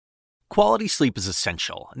Quality sleep is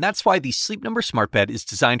essential, and that's why the Sleep Number Smart Bed is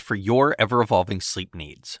designed for your ever-evolving sleep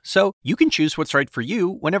needs. So you can choose what's right for you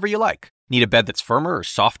whenever you like. Need a bed that's firmer or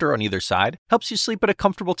softer on either side? Helps you sleep at a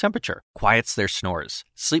comfortable temperature, quiets their snores.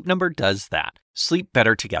 Sleep Number does that. Sleep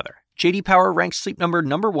better together. J.D. Power ranks Sleep Number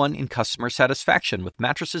 #1 in customer satisfaction with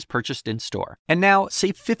mattresses purchased in-store. And now,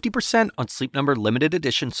 save 50% on Sleep Number limited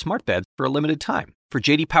edition smart beds for a limited time. For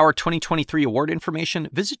J.D. Power 2023 award information,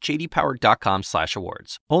 visit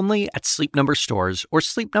jdpower.com/awards. Only at Sleep Number stores or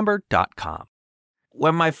sleepnumber.com.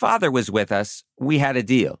 When my father was with us, we had a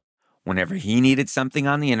deal. Whenever he needed something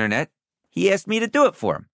on the internet, he asked me to do it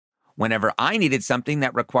for him. Whenever I needed something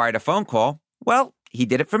that required a phone call, well, he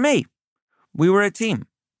did it for me. We were a team.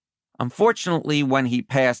 Unfortunately, when he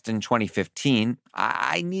passed in 2015,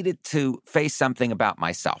 I needed to face something about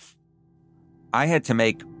myself. I had to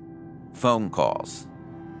make phone calls.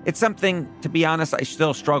 It's something, to be honest, I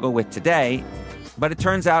still struggle with today, but it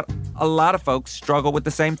turns out a lot of folks struggle with the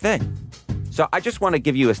same thing. So I just want to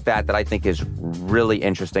give you a stat that I think is really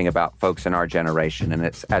interesting about folks in our generation, and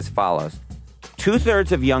it's as follows.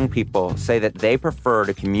 2/3 of young people say that they prefer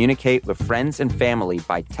to communicate with friends and family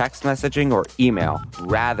by text messaging or email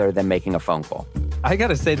rather than making a phone call. I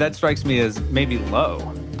gotta say, that strikes me as maybe low.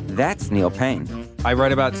 That's Neil Payne. I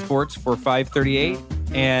write about sports for 538,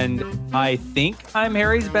 and I think I'm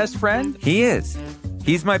Harry's best friend. He is.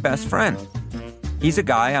 He's my best friend. He's a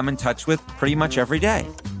guy I'm in touch with pretty much every day.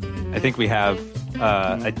 I think we have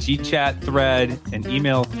a GChat thread, an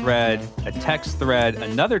email thread, a text thread,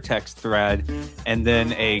 another text thread, and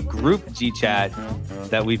then a group GChat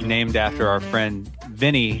that we've named after our friend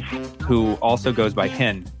Vinny, who also goes by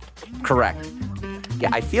Hen. Correct. Yeah,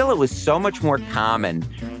 I feel it was so much more common,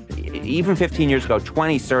 even 15 years ago,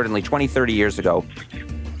 20, 30 years ago,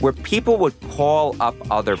 where people would call up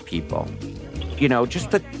other people, you know,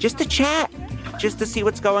 just to chat, just to see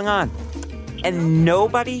what's going on. And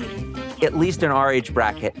nobody, at least in our age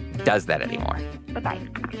bracket, does that anymore. Bye-bye.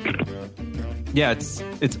 Yeah,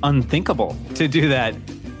 it's unthinkable to do that.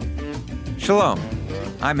 Shalom,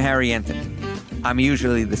 I'm Harry Anthony. I'm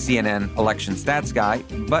usually the CNN election stats guy,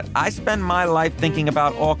 but I spend my life thinking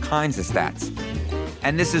about all kinds of stats.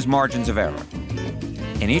 And this is Margins of Error.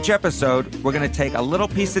 In each episode, we're going to take a little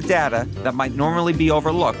piece of data that might normally be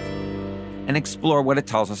overlooked and explore what it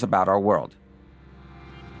tells us about our world.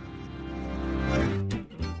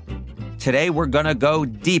 Today, we're going to go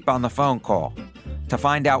deep on the phone call to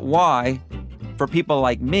find out why, for people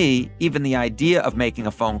like me, even the idea of making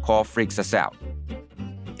a phone call freaks us out.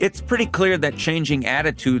 It's pretty clear that changing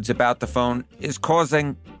attitudes about the phone is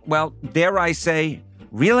causing, well, dare I say,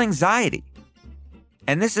 real anxiety.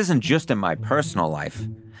 And this isn't just in my personal life.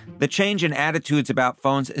 The change in attitudes about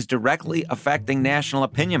phones is directly affecting national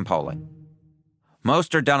opinion polling.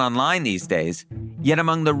 Most are done online these days, yet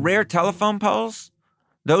among the rare telephone polls,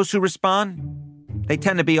 those who respond, they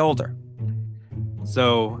tend to be older.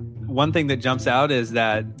 So one thing that jumps out is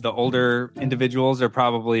that the older individuals are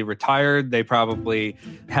probably retired. They probably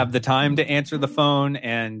have the time to answer the phone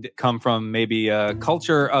and come from maybe a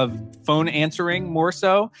culture of phone answering more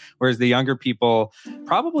so, whereas the younger people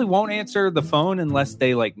probably won't answer the phone unless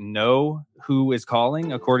they know who is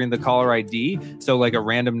calling according to caller ID. So like a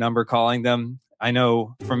random number calling them. I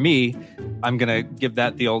know for me, I'm going to give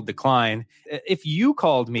that the old decline. If you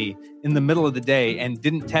called me in the middle of the day and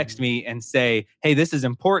didn't text me and say, hey, this is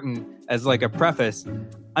important as like a preface,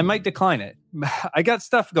 I might decline it. I got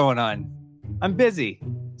stuff going on. I'm busy.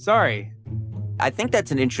 Sorry. I think that's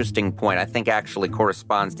an interesting point. I think actually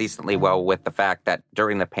corresponds decently well with the fact that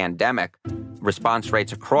during the pandemic, response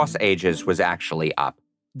rates across ages was actually up.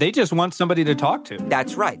 They just want somebody to talk to.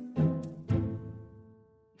 That's right.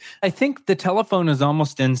 I think the telephone is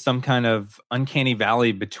almost in some kind of uncanny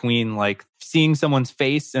valley between seeing someone's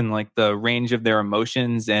face and the range of their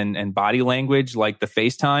emotions and body language, like the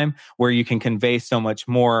FaceTime, where you can convey so much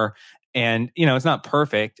more. And, it's not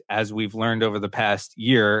perfect, as we've learned over the past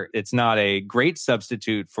year. It's not a great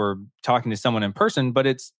substitute for talking to someone in person, but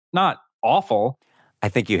it's not awful. I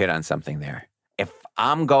think you hit on something there. If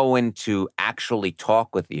I'm going to actually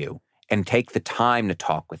talk with you and take the time to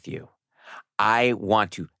talk with you, I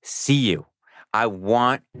want to see you. I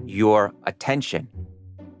want your attention.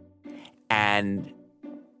 And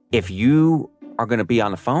if you are going to be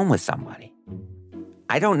on the phone with somebody,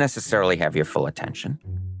 I don't necessarily have your full attention.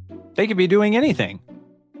 They could be doing anything.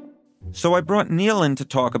 So I brought Neil in to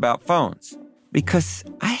talk about phones because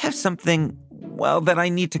I have something, that I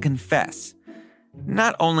need to confess.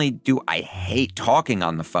 Not only do I hate talking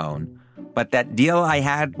on the phone, but that deal I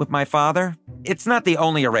had with my father, it's not the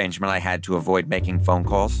only arrangement I had to avoid making phone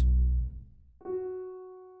calls.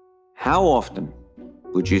 How often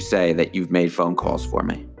would you say that you've made phone calls for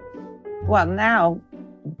me? Well, now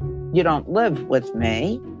you don't live with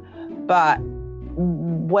me, but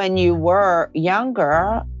when you were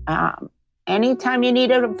younger, anytime you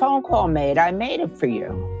needed a phone call made, I made it for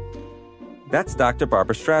you. That's Dr.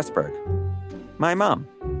 Barbara Strasberg, my mom.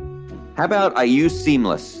 How about I use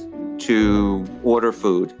Seamless to order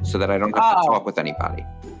food so that I don't have to talk with anybody?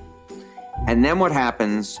 And then what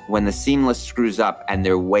happens when the Seamless screws up and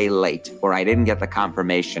they're way late, or I didn't get the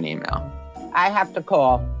confirmation email? I have to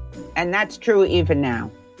call, and that's true even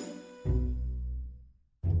now.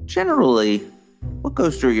 Generally, what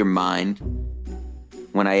goes through your mind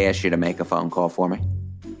when I ask you to make a phone call for me?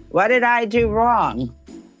 What did I do wrong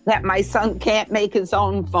that my son can't make his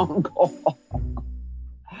own phone call?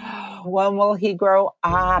 When will he grow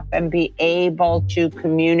up and be able to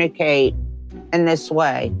communicate in this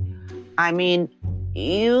way? I mean,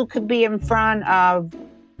 you could be in front of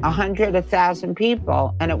 100, 1,000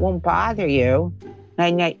 people and it won't bother you.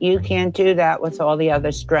 And yet you can't do that with all the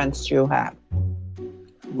other strengths you have.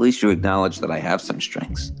 At least you acknowledge that I have some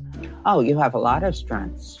strengths. Oh, you have a lot of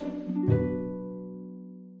strengths.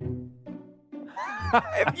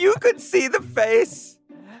 If you could see the face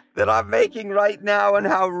that I'm making right now and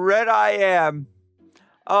how red I am.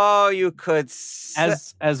 Oh, you could...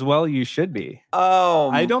 As well you should be. Oh.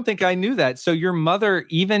 I don't think I knew that. So your mother,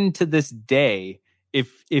 even to this day,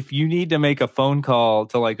 if you need to make a phone call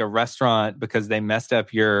to like a restaurant because they messed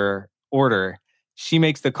up your order, she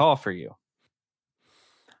makes the call for you.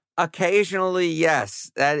 Occasionally,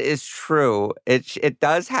 yes, that is true. It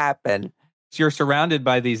does happen. You're surrounded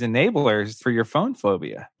by these enablers for your phone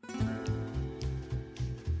phobia.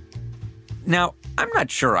 Now, I'm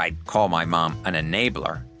not sure I'd call my mom an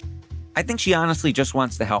enabler. I think she honestly just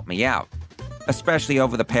wants to help me out, especially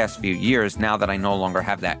over the past few years now that I no longer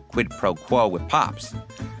have that quid pro quo with Pops.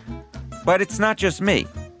 But it's not just me.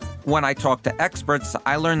 When I talk to experts,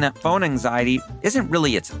 I learned that phone anxiety isn't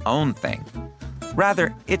really its own thing.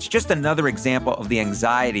 Rather, it's just another example of the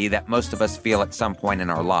anxiety that most of us feel at some point in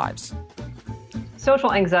our lives.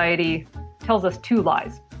 Social anxiety tells us two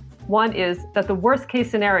lies. One is that the worst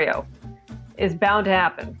case scenario is bound to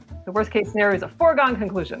happen. The worst case scenario is a foregone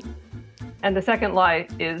conclusion. And the second lie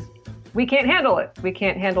is we can't handle it. We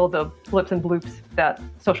can't handle the blips and bloops that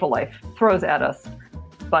social life throws at us.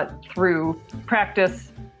 But through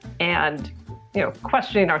practice and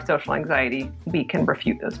questioning our social anxiety, we can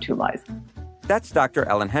refute those two lies. That's Dr.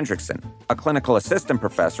 Ellen Hendrickson, a clinical assistant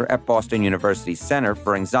professor at Boston University's Center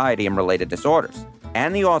for Anxiety and Related Disorders,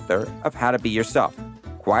 and the author of How to Be Yourself,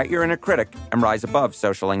 Quiet Your Inner Critic and Rise Above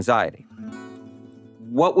Social Anxiety.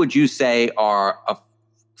 What would you say are a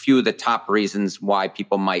few of the top reasons why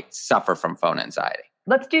people might suffer from phone anxiety?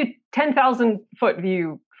 Let's do 10,000-foot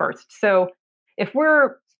view first. So if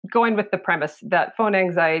we're going with the premise that phone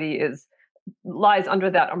anxiety lies under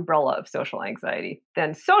that umbrella of social anxiety,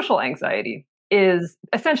 then social anxiety is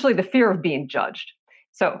essentially the fear of being judged.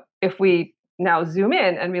 So if we now zoom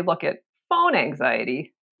in and we look at phone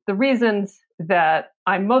anxiety, the reasons that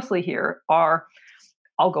I mostly hear are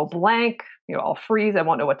I'll go blank, I'll freeze, I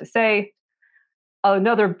won't know what to say.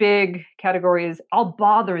 Another big category is I'll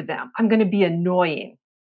bother them. I'm going to be annoying.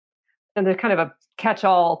 And there's kind of a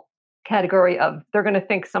catch-all category of they're going to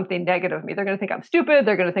think something negative of me. They're going to think I'm stupid.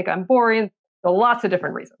 They're going to think I'm boring. There are lots of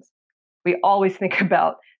different reasons. We always think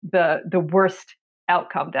about the worst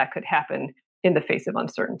outcome that could happen in the face of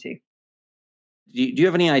uncertainty. Do you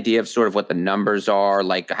have any idea of sort of what the numbers are,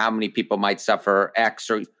 like how many people might suffer X,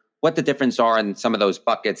 or what the difference are in some of those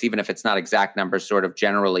buckets, even if it's not exact numbers, sort of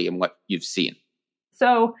generally in what you've seen?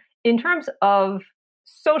 So in terms of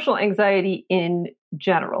social anxiety in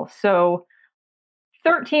general, so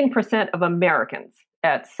 13% of Americans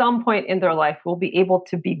at some point in their life will be able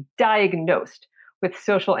to be diagnosed with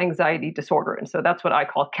social anxiety disorder. And so that's what I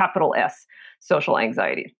call capital S, social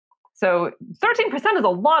anxiety. So 13% is a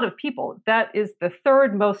lot of people. That is the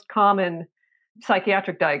third most common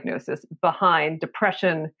psychiatric diagnosis behind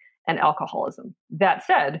depression and alcoholism. That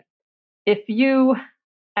said, if you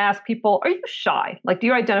ask people, are you shy? Like, do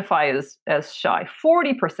you identify as shy?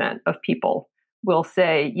 40% of people will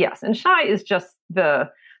say yes. And shy is just the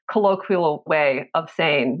colloquial way of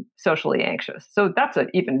saying socially anxious. So that's an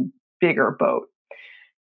even bigger boat.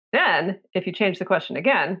 Then, if you change the question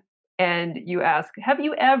again and you ask, have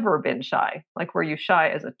you ever been shy? Like, were you shy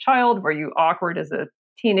as a child? Were you awkward as a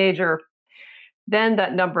teenager? Then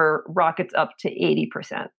that number rockets up to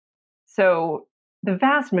 80%. So the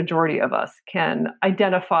vast majority of us can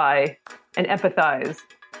identify and empathize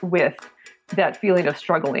with that feeling of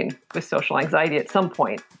struggling with social anxiety at some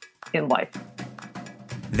point in life.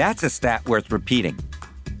 That's a stat worth repeating.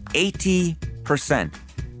 80%.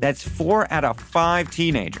 That's 4 out of 5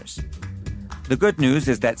 teenagers. The good news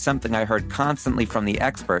is that something I heard constantly from the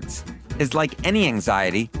experts is like any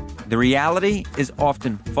anxiety, the reality is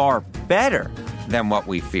often far better than what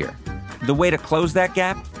we fear. The way to close that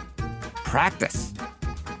gap? Practice.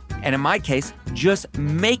 And in my case, just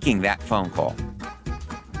making that phone call.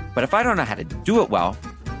 But if I don't know how to do it well,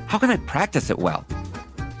 how can I practice it well?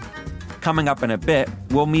 Coming up in a bit,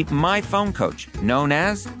 we'll meet my phone coach, known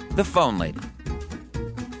as the Phone Lady.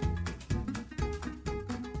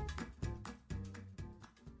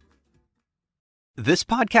 This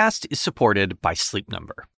podcast is supported by Sleep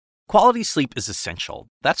Number. Quality sleep is essential.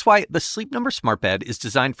 That's why the Sleep Number Smart Bed is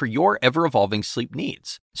designed for your ever-evolving sleep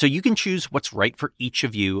needs, so you can choose what's right for each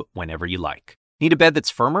of you whenever you like. Need a bed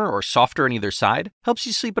that's firmer or softer on either side? Helps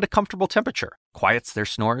you sleep at a comfortable temperature. Quiets their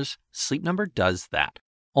snores? Sleep Number does that.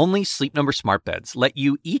 Only Sleep Number Smart Beds let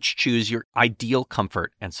you each choose your ideal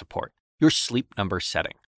comfort and support, your Sleep Number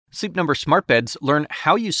setting. Sleep Number Smart Beds learn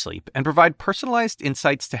how you sleep and provide personalized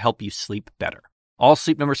insights to help you sleep better. All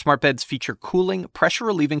Sleep Number Smart Beds feature cooling,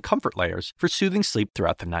 pressure-relieving comfort layers for soothing sleep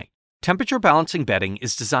throughout the night. Temperature-balancing bedding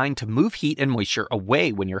is designed to move heat and moisture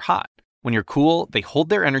away when you're hot. When you're cool, they hold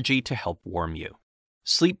their energy to help warm you.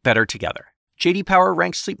 Sleep better together. J.D. Power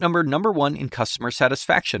ranks Sleep Number #1 in customer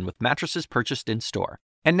satisfaction with mattresses purchased in-store.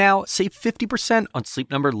 And now, save 50% on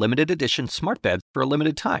Sleep Number limited edition smart beds for a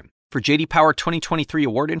limited time. For J.D. Power 2023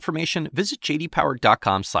 award information, visit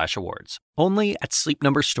jdpower.com/awards. Only at Sleep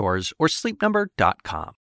Number stores or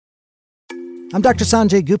sleepnumber.com. I'm Dr.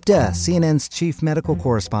 Sanjay Gupta, CNN's chief medical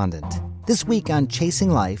correspondent. This week on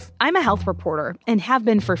Chasing Life, I'm a health reporter and have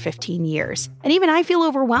been for 15 years. And even I feel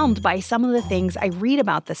overwhelmed by some of the things I read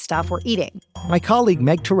about the stuff we're eating. My colleague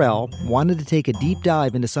Meg Terrell wanted to take a deep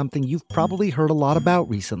dive into something you've probably heard a lot about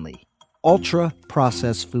recently: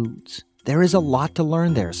 ultra-processed foods. There is a lot to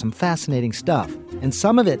learn there, some fascinating stuff, and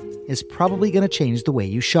some of it is probably going to change the way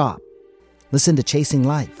you shop. Listen to Chasing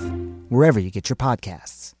Life, wherever you get your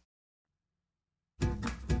podcasts.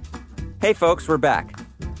 Hey folks, we're back.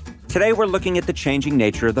 Today we're looking at the changing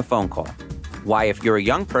nature of the phone call. Why, if you're a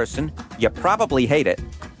young person, you probably hate it.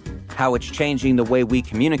 How it's changing the way we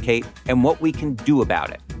communicate and what we can do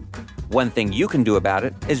about it. One thing you can do about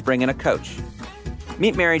it is bring in a coach.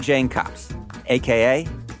 Meet Mary Jane Cops, a.k.a.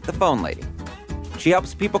 the Phone Lady. She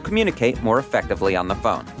helps people communicate more effectively on the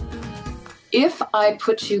phone. If I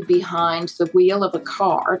put you behind the wheel of a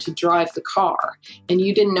car to drive the car and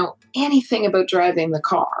you didn't know anything about driving the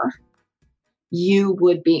car, you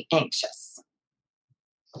would be anxious.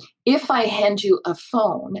 If I hand you a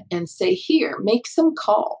phone and say, here, make some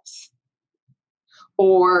calls,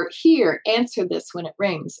 or here, answer this when it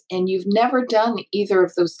rings, and you've never done either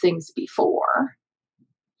of those things before,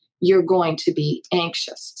 you're going to be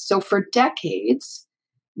anxious. So for decades,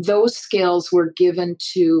 those skills were given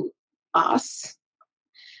to us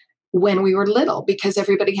when we were little because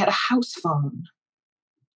everybody had a house phone.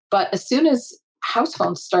 But as soon as house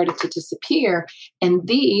phones started to disappear and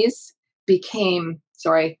these became,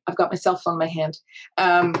 sorry, I've got my cell phone in my hand.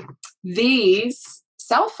 These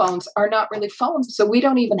cell phones are not really phones, so we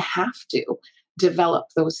don't even have to develop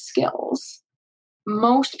those skills.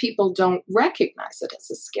 Most people don't recognize it as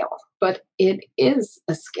a skill, but it is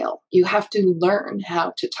a skill. You have to learn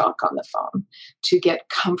how to talk on the phone to get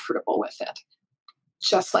comfortable with it,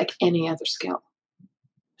 just like any other skill.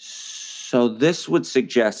 So this would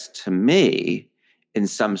suggest to me, in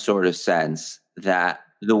some sort of sense, that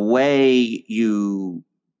the way you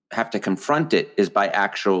have to confront it is by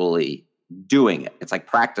actually doing it. It's like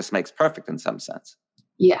practice makes perfect in some sense.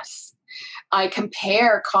 Yes. I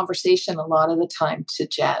compare conversation a lot of the time to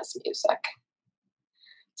jazz music.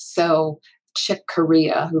 So Chick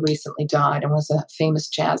Corea, who recently died and was a famous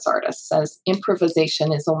jazz artist, says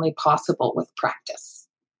improvisation is only possible with practice.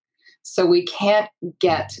 So we can't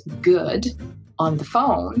get good on the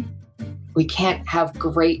phone. We can't have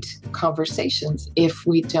great conversations if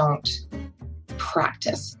we don't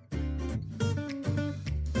practice.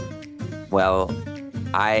 Well,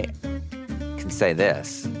 I can say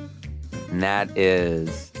this, and that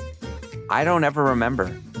is, I don't ever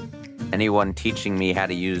remember anyone teaching me how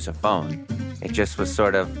to use a phone. It just was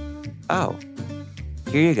sort of, oh,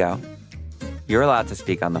 here you go. You're allowed to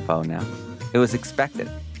speak on the phone now. It was expected.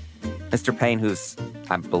 Mr. Payne, who's,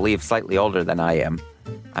 I believe, slightly older than I am,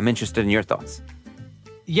 I'm interested in your thoughts.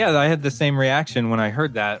 Yeah, I had the same reaction when I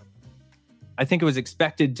heard that. I think it was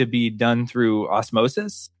expected to be done through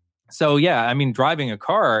osmosis. So yeah, I mean, driving a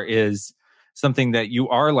car is something that you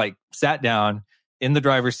are like sat down in the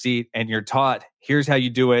driver's seat and you're taught, here's how you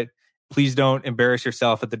do it. Please don't embarrass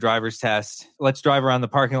yourself at the driver's test. Let's drive around the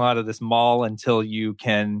parking lot of this mall until you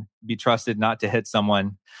can be trusted not to hit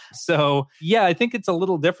someone. So yeah, I think it's a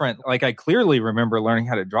little different. Like I clearly remember learning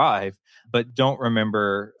how to drive, but don't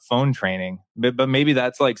remember phone training. But maybe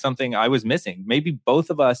that's like something I was missing. Maybe both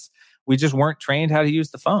of us, we just weren't trained how to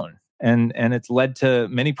use the phone. And it's led to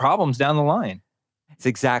many problems down the line. It's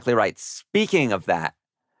exactly right. Speaking of that,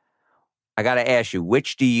 I got to ask you,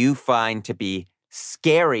 which do you find to be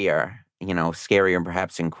scarier, scarier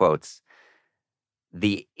perhaps in quotes,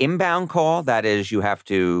 the inbound call, that is, you have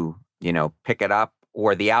to, pick it up,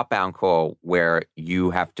 or the outbound call where you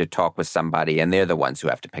have to talk with somebody and they're the ones who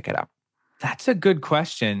have to pick it up? That's a good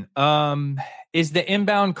question. Is the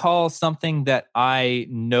inbound call something that I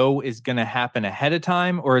know is going to happen ahead of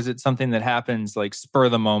time, or is it something that happens like spur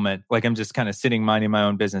of the moment, like I'm just kind of sitting minding my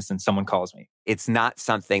own business and someone calls me? It's not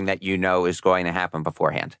something that you know is going to happen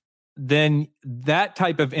beforehand. Then that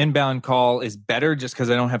type of inbound call is better just because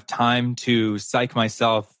I don't have time to psych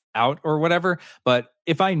myself out or whatever. But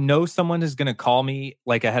if I know someone is going to call me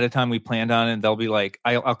like ahead of time, we planned on it, they'll be like,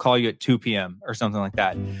 I'll call you at 2 p.m. or something like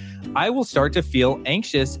that. I will start to feel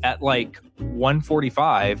anxious at like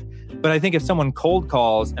 1:45. But I think if someone cold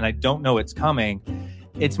calls and I don't know it's coming,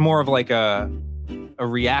 it's more of like a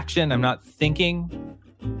reaction. I'm not thinking.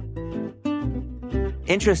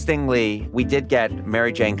 Interestingly, we did get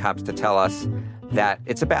Mary Jane Copps to tell us that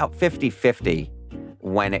it's about 50-50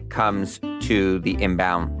 when it comes to the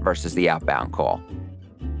inbound versus the outbound call.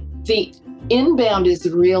 The inbound is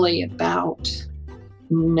really about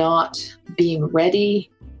not being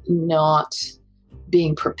ready, not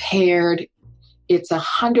being prepared. It's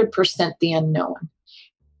 100% the unknown.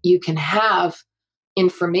 You can have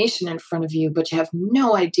information in front of you, but you have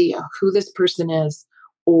no idea who this person is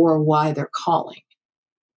or why they're calling.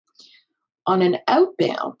 On an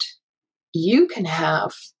outbound, you can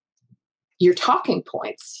have your talking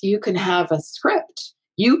points. You can have a script.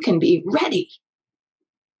 You can be ready,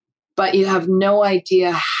 but you have no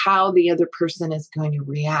idea how the other person is going to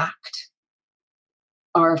react.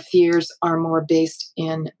 Our fears are more based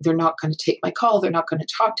in they're not going to take my call. They're not going to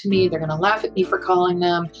talk to me. They're going to laugh at me for calling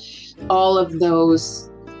them. All of those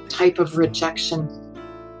type of rejection.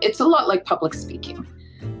 It's a lot like public speaking.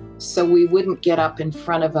 So we wouldn't get up in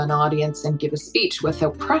front of an audience and give a speech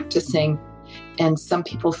without practicing. And some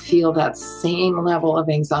people feel that same level of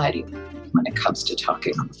anxiety when it comes to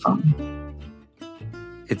talking on the phone.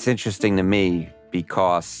 It's interesting to me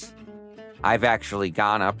because I've actually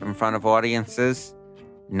gone up in front of audiences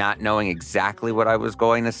not knowing exactly what I was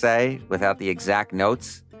going to say without the exact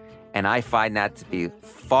notes. And I find that to be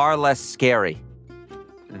far less scary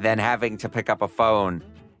than having to pick up a phone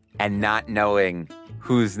and not knowing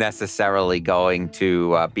who's necessarily going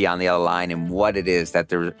to be on the other line and what it is that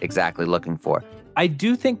they're exactly looking for. I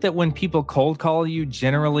do think that when people cold call you,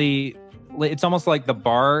 generally, it's almost like the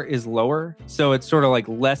bar is lower. So it's sort of like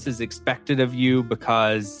less is expected of you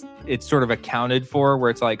because it's sort of accounted for, where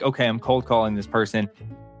it's like, okay, I'm cold calling this person.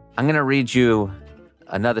 I'm going to read you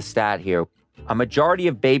another stat here. A majority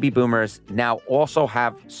of baby boomers now also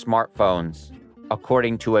have smartphones,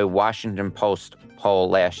 according to a Washington Post poll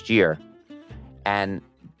last year. And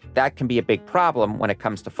that can be a big problem when it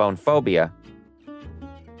comes to phone phobia.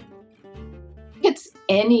 It's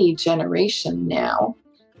any generation now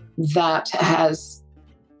that has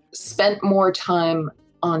spent more time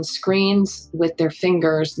on screens with their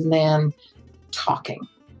fingers than talking.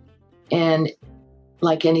 And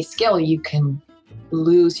like any skill, you can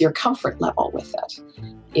lose your comfort level with it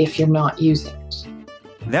if you're not using it.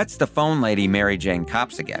 That's the phone lady, Mary Jane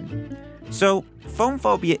Copps again. So phone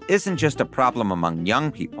phobia isn't just a problem among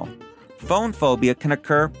young people. Phone phobia can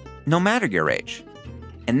occur no matter your age.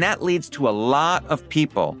 And that leads to a lot of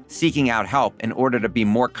people seeking out help in order to be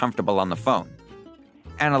more comfortable on the phone.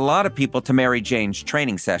 And a lot of people to Mary Jane's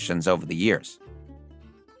training sessions over the years.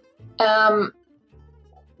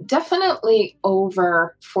 Definitely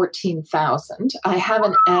over 14,000. I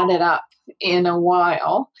haven't added up in a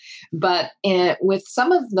while, but with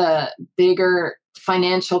some of the bigger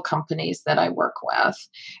financial companies that I work with,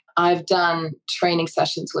 I've done training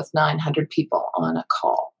sessions with 900 people on a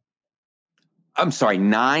call. I'm sorry,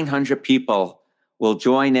 900 people will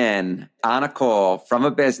join in on a call from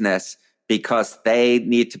a business because they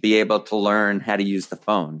need to be able to learn how to use the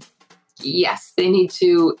phone. Yes, they need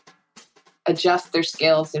to adjust their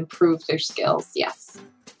skills, improve their skills. Yes.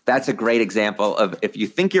 That's a great example of if you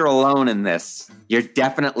think you're alone in this, you're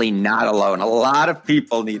definitely not alone. A lot of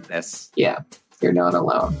people need this. Yeah, you're not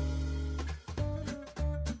alone.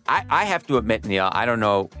 I have to admit, Neil, I don't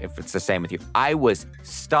know if it's the same with you. I was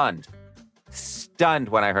stunned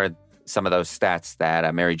when I heard some of those stats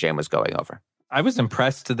that Mary Jane was going over. I was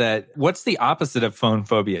impressed that what's the opposite of phone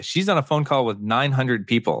phobia? She's on a phone call with 900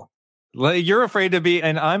 people. You're afraid to be,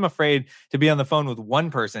 and I'm afraid to be on the phone with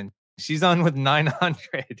one person. She's on with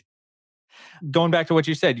 900. Going back to what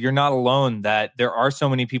you said, you're not alone, that there are so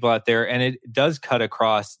many people out there, and it does cut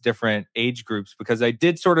across different age groups, because I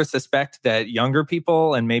did sort of suspect that younger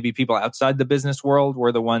people and maybe people outside the business world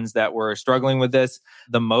were the ones that were struggling with this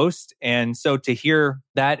the most. And so to hear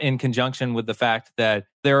that in conjunction with the fact that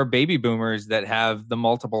there are baby boomers that have the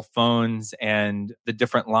multiple phones and the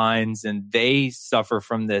different lines, and they suffer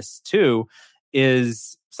from this too,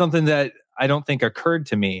 is something that I don't think occurred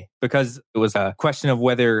to me, because it was a question of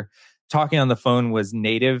whether talking on the phone was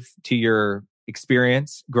native to your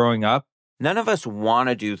experience growing up. None of us want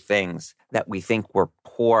to do things that we think we're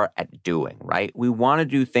poor at doing, right? We want to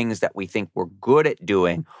do things that we think we're good at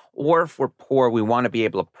doing. Or if we're poor, we want to be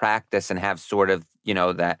able to practice and have sort of,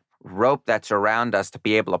 that rope that's around us to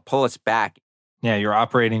be able to pull us back. Yeah, you're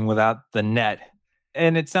operating without the net.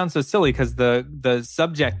 And it sounds so silly because the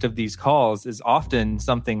subject of these calls is often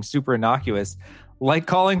something super innocuous, like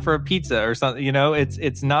calling for a pizza or something.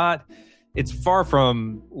 It's far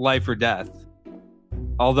from life or death.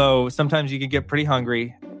 Although sometimes you can get pretty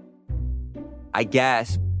hungry. I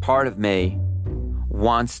guess part of me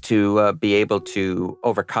wants to be able to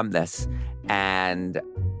overcome this. And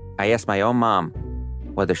I asked my own mom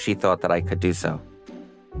whether she thought that I could do so.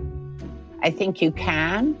 I think you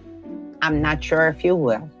can. I'm not sure if you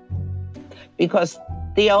will. Because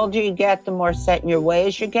the older you get, the more set in your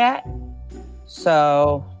ways you get.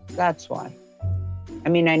 So that's why. I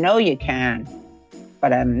mean, I know you can,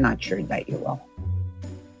 but I'm not sure that you will.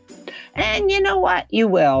 And you know what? You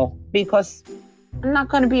will, because I'm not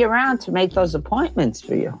going to be around to make those appointments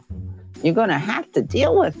for you. You're going to have to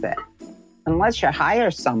deal with it. Unless you hire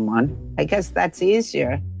someone. I guess that's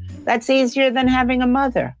easier. That's easier than having a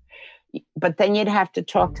mother. But then you'd have to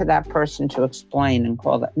talk to that person to explain and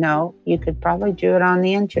call that. No, you could probably do it on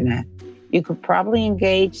the internet. You could probably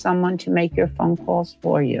engage someone to make your phone calls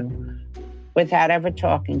for you without ever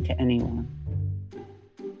talking to anyone.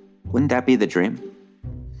 Wouldn't that be the dream?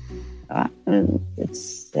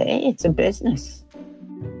 It's a business.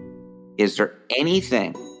 Is there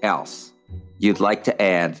anything else you'd like to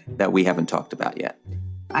add that we haven't talked about yet?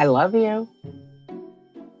 I love you.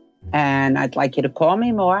 And I'd like you to call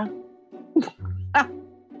me more.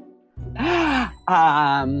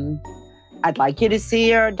 I'd like you to see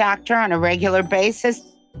your doctor on a regular basis,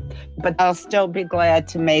 but I'll still be glad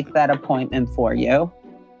to make that appointment for you.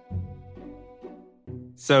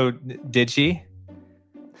 So, did she?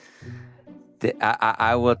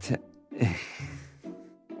 I will.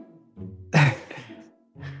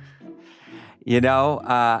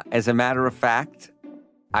 As a matter of fact,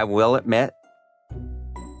 I will admit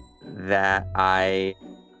that I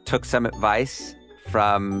took some advice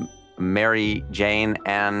from Mary Jane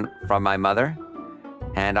and from my mother,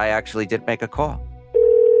 and I actually did make a call.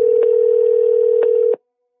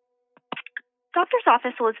 Doctor's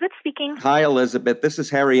office, Elizabeth speaking. Hi, Elizabeth. This is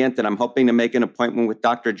Harry Enton. I'm hoping to make an appointment with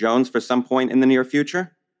Dr. Jones for some point in the near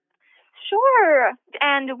future. Sure.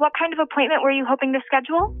 And what kind of appointment were you hoping to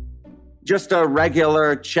schedule? Just a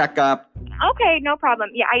regular checkup. Okay, no problem.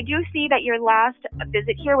 Yeah, I do see that your last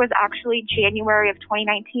visit here was actually January of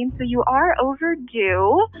 2019, so you are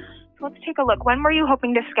overdue. So let's take a look. When were you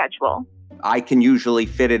hoping to schedule? I can usually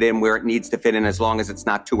fit it in where it needs to fit in as long as it's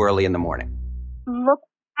not too early in the morning. Look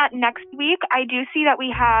at next week. I do see that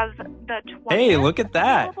we have the 20th. Hey, look at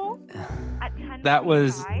that. At That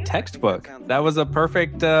was textbook. That was a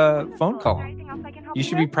perfect phone call. You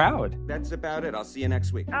should be proud. That's about it. I'll see you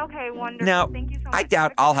next week. Okay, wonderful. Now, Thank you so much. I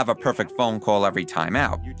doubt I'll have a perfect phone call every time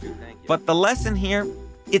out. You too, thank you. But the lesson here,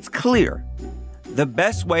 it's clear. The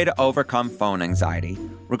best way to overcome phone anxiety,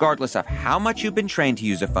 regardless of how much you've been trained to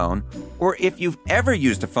use a phone, or if you've ever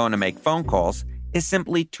used a phone to make phone calls, is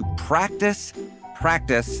simply to practice,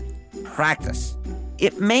 practice, practice.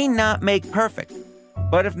 It may not make perfect,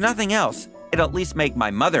 but if nothing else, it'll at least make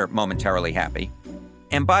my mother momentarily happy.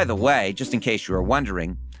 And by the way, just in case you were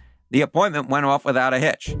wondering, the appointment went off without a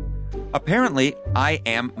hitch. Apparently, I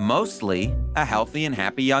am mostly a healthy and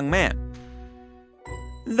happy young man.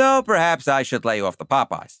 Though perhaps I should lay off the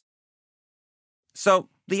Popeyes. So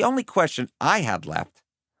the only question I had left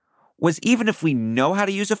was, even if we know how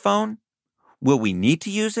to use a phone, will we need to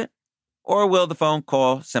use it? Or will the phone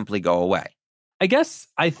call simply go away? I guess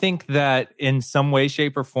I think that in some way,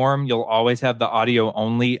 shape, or form, you'll always have the audio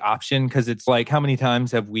only option, because it's like, how many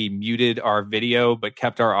times have we muted our video but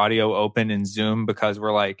kept our audio open in Zoom because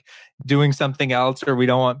we're like doing something else, or we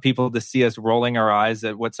don't want people to see us rolling our eyes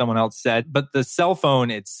at what someone else said. But the cell phone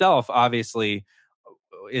itself obviously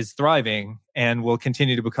is thriving and will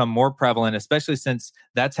continue to become more prevalent, especially since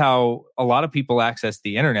that's how a lot of people access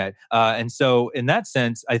the internet. And so in that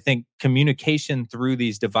sense, I think communication through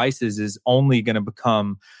these devices is only going to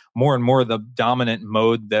become more and more the dominant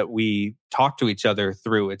mode that we talk to each other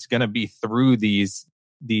through. It's going to be through these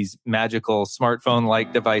magical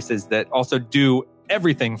smartphone-like devices that also do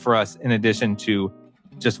everything for us in addition to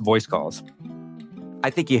just voice calls. I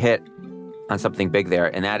think you hit on something big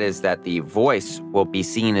there, and that is that the voice will be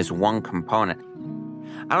seen as one component.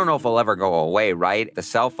 I don't know if it'll ever go away, right? The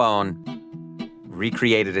cell phone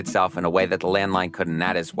recreated itself in a way that the landline couldn't, and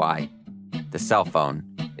that is why the cell phone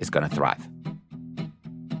is going to thrive.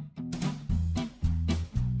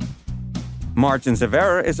 Margins of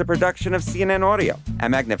Error is a production of CNN Audio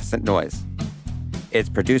and Magnificent Noise. It's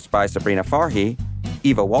produced by Sabrina Farhi,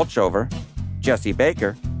 Eva Walchover, Jesse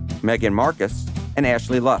Baker, Megan Marcus, and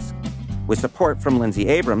Ashley Lusk, with support from Lindsay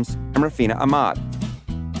Abrams and Rafina Ahmad.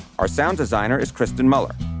 Our sound designer is Kristen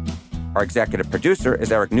Muller. Our executive producer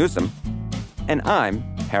is Eric Newsom. And I'm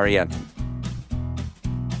Harry Enton.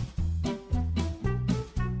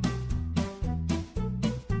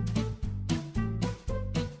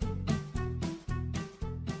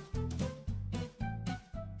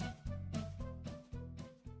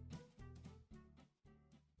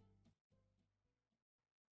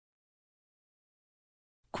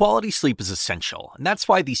 Quality sleep is essential, and that's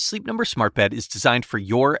why the Sleep Number Smart Bed is designed for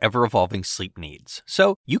your ever-evolving sleep needs.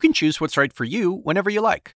 So you can choose what's right for you whenever you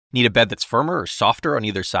like. Need a bed that's firmer or softer on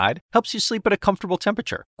either side? Helps you sleep at a comfortable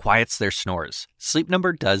temperature. Quiets their snores. Sleep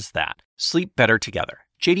Number does that. Sleep better together.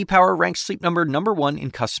 J.D. Power ranks Sleep Number #1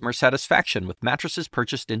 in customer satisfaction with mattresses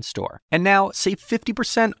purchased in-store. And now, save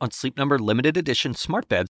 50% on Sleep Number limited edition smart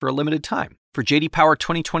beds for a limited time. For J.D. Power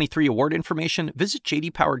 2023 award information, visit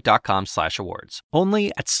jdpower.com/awards.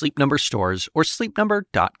 Only at Sleep Number stores or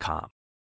sleepnumber.com.